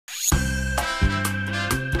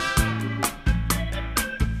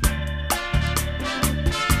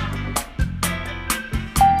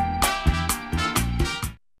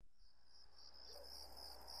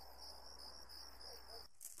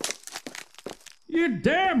You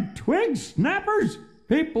damn twig snappers!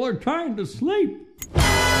 People are trying to sleep.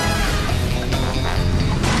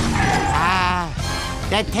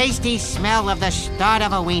 The tasty smell of the start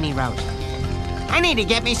of a weenie roast. I need to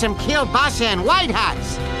get me some kielbasa and White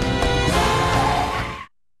Hots.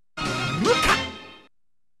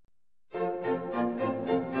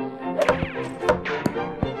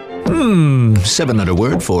 7-letter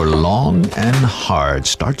word for long and hard.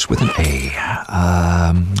 Starts with an A.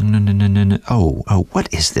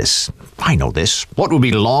 What is this? I know this. What would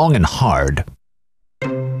be long and hard?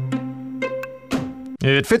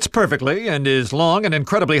 It fits perfectly and is long and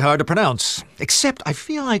incredibly hard to pronounce. Except I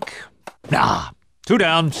feel like... 2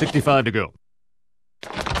 down, 65 to go.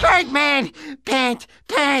 Birdman! Pant!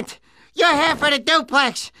 You're here for the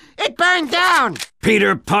duplex! It burned down!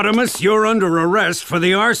 Peter Potamus, you're under arrest for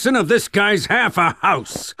the arson of this guy's half a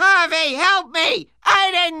house. Harvey, help me!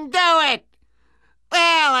 I didn't do it!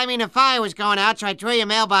 Well, I mean, the fire was going out, so I threw your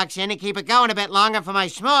mailbox in to keep it going a bit longer for my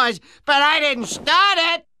s'mores, but I didn't start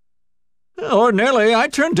it! Ordinarily,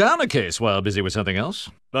 I'd turn down a case while busy with something else.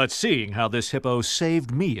 But seeing how this hippo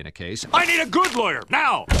saved me in a case, I need a good lawyer,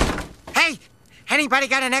 now! Hey, anybody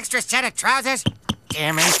got an extra set of trousers?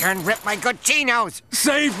 Damn intern ripped my good chinos!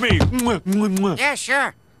 Save me! Yeah,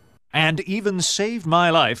 sure. And even saved my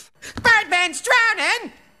life. Birdman's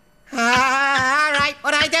drowning! All right,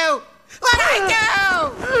 what'd I do? What are you...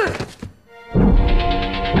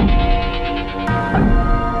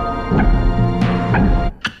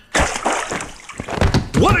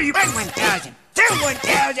 1,000!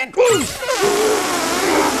 1,000!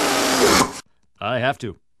 I have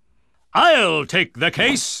to. I'll take the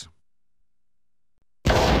case.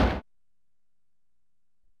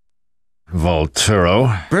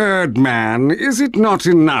 Volturo. Birdman, is it not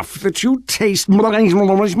enough that you taste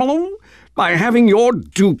by having your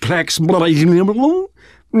duplex?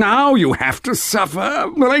 Now you have to suffer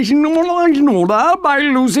by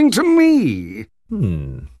losing to me.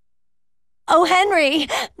 Oh, Henry!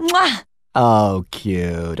 Mwah. Oh,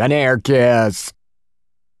 cute. An air kiss.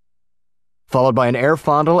 Followed by an air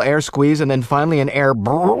fondle, air squeeze, and then finally an air...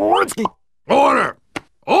 Order! Order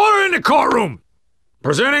in the courtroom!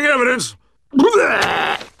 Presenting evidence.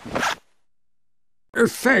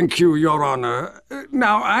 Thank you, Your Honor.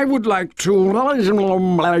 Now, I would like to...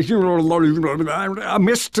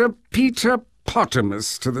 Mr. Peter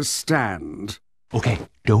Potamus to the stand. Okay,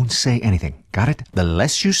 don't say anything. Got it? The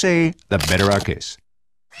less you say, the better our case.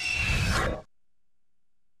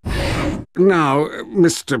 Now,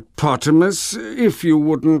 Mr. Potamus, if you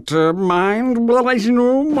wouldn't mind,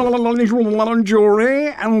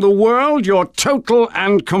 jury and the world, your total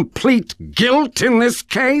and complete guilt in this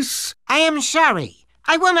case? I am sorry.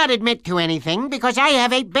 I will not admit to anything because I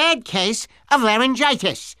have a bad case of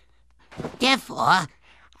laryngitis. Therefore,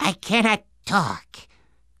 I cannot talk.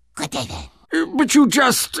 Good day then. But you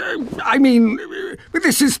just...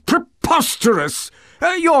 this is preposterous.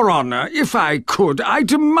 Your Honor, if I could, I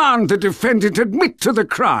demand the defendant admit to the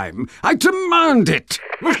crime. I demand it.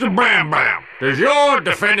 Mr. Bam Bam, does your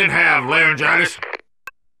defendant have laryngitis?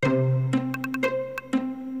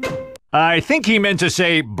 I think he meant to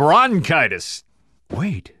say bronchitis.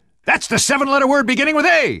 Wait, that's the 7-letter word beginning with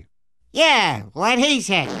A. Yeah, what he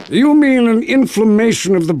said. You mean an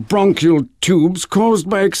inflammation of the bronchial tubes caused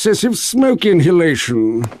by excessive smoke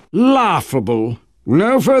inhalation. Laughable.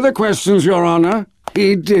 No further questions, Your Honor.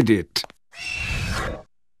 He did it.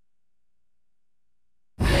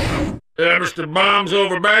 Mr. Bombs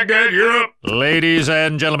over Baghdad, you're up. Ladies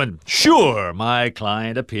and gentlemen, sure, my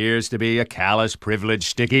client appears to be a callous, privileged,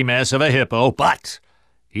 sticky mess of a hippo, but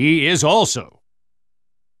he is also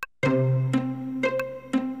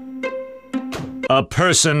a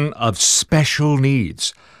person of special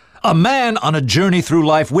needs. A man on a journey through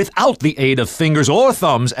life without the aid of fingers or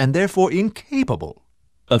thumbs, and therefore incapable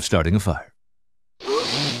of starting a fire.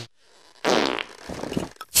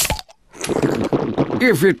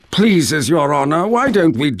 If it pleases Your Honor, why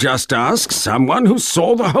don't we just ask someone who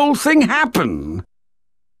saw the whole thing happen?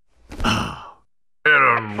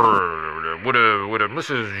 Would a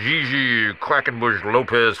Mrs. Gigi Quackenbush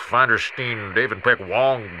Lopez Finderstein David Peck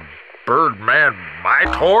Wong Birdman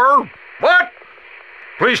Mytor? What?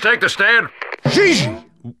 Please take the stand. Gigi!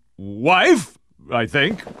 Wife, I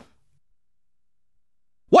think.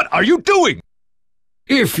 What are you doing?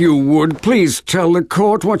 If you would, please tell the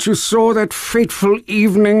court what you saw that fateful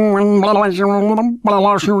evening when...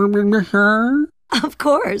 Of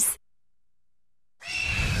course.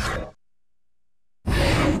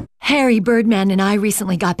 Harry Birdman and I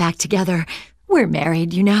recently got back together. We're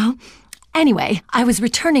married, you know. Anyway, I was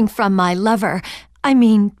returning from my lover.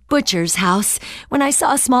 butcher's house, when I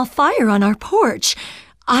saw a small fire on our porch.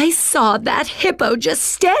 I saw that hippo just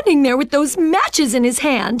standing there with those matches in his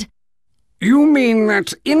hand. You mean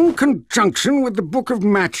that in conjunction with the book of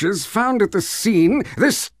matches found at the scene,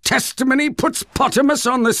 this testimony puts Potamus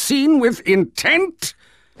on the scene with intent?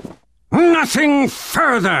 Nothing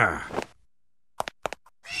further!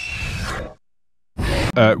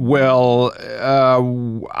 I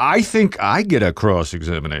think I get a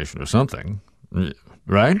cross-examination or something,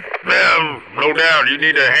 right? Well, no doubt. You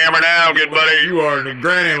need to hammer down, good buddy. You are in the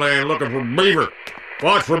granny land looking for beaver.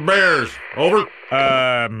 Watch for bears. Over.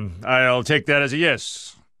 I'll take that as a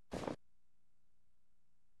yes.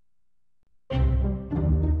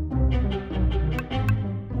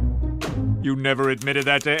 You never admitted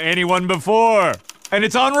that to anyone before, and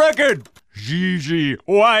it's on record. Gigi,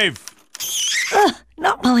 wife.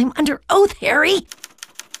 Not while I'm under oath, Harry.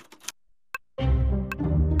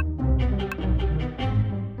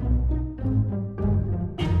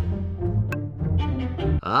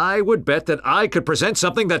 I would bet that I could present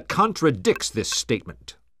something that contradicts this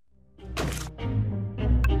statement.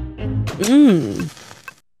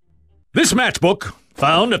 This matchbook,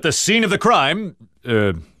 found at the scene of the crime,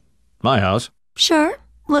 my house. Sure,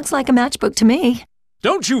 looks like a matchbook to me.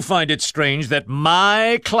 Don't you find it strange that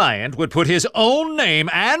my client would put his own name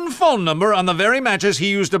and phone number on the very matches he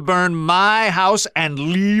used to burn my house and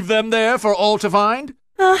leave them there for all to find?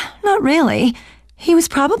 Not really. He was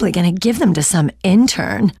probably going to give them to some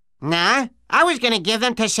intern. Nah, I was going to give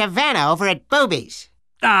them to Savannah over at Boobies.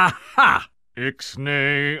 Aha!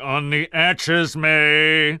 Ixnay on the atches,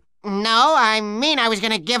 May. No, I was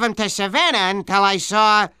going to give them to Savannah until I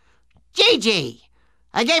saw Gigi.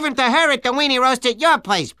 I gave him to her at the weenie roast at your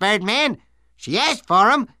place, Birdman. She asked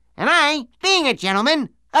for him, and I, being a gentleman,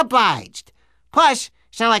 obliged. Plus,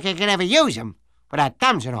 it's not like I could ever use him without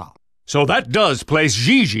thumbs and all. So that does place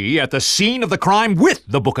Gigi at the scene of the crime with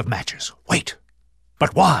the book of matches. Wait,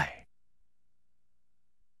 but why?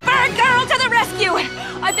 Bird girl to the rescue!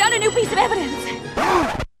 I found a new piece of evidence.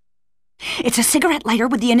 It's a cigarette lighter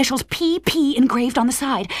with the initials PP engraved on the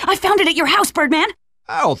side. I found it at your house, Birdman.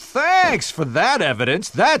 Oh, thanks for that evidence.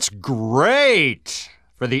 That's great.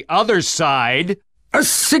 For the other side... A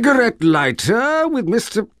cigarette lighter with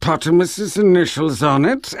Mr. Potamus's initials on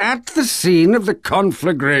it at the scene of the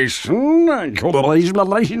conflagration. Ladies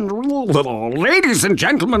and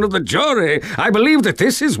gentlemen of the jury, I believe that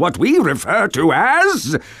this is what we refer to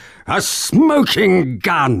as a smoking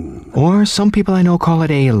gun. Or some people I know call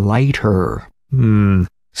it a lighter.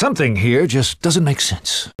 Something here just doesn't make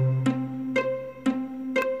sense.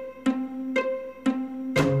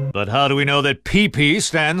 But how do we know that PP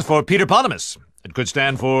stands for Peter Potamus? It could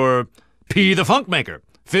stand for P the Funkmaker,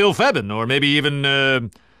 Phil Febbin, or maybe even,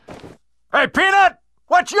 Hey, Peanut!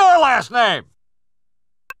 What's your last name?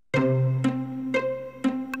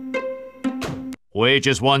 Wait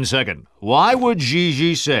just 1 second. Why would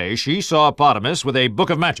Gigi say she saw Potamus with a book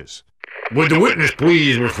of matches? Would the witness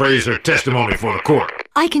please rephrase her testimony for the court?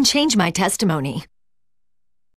 I can change my testimony.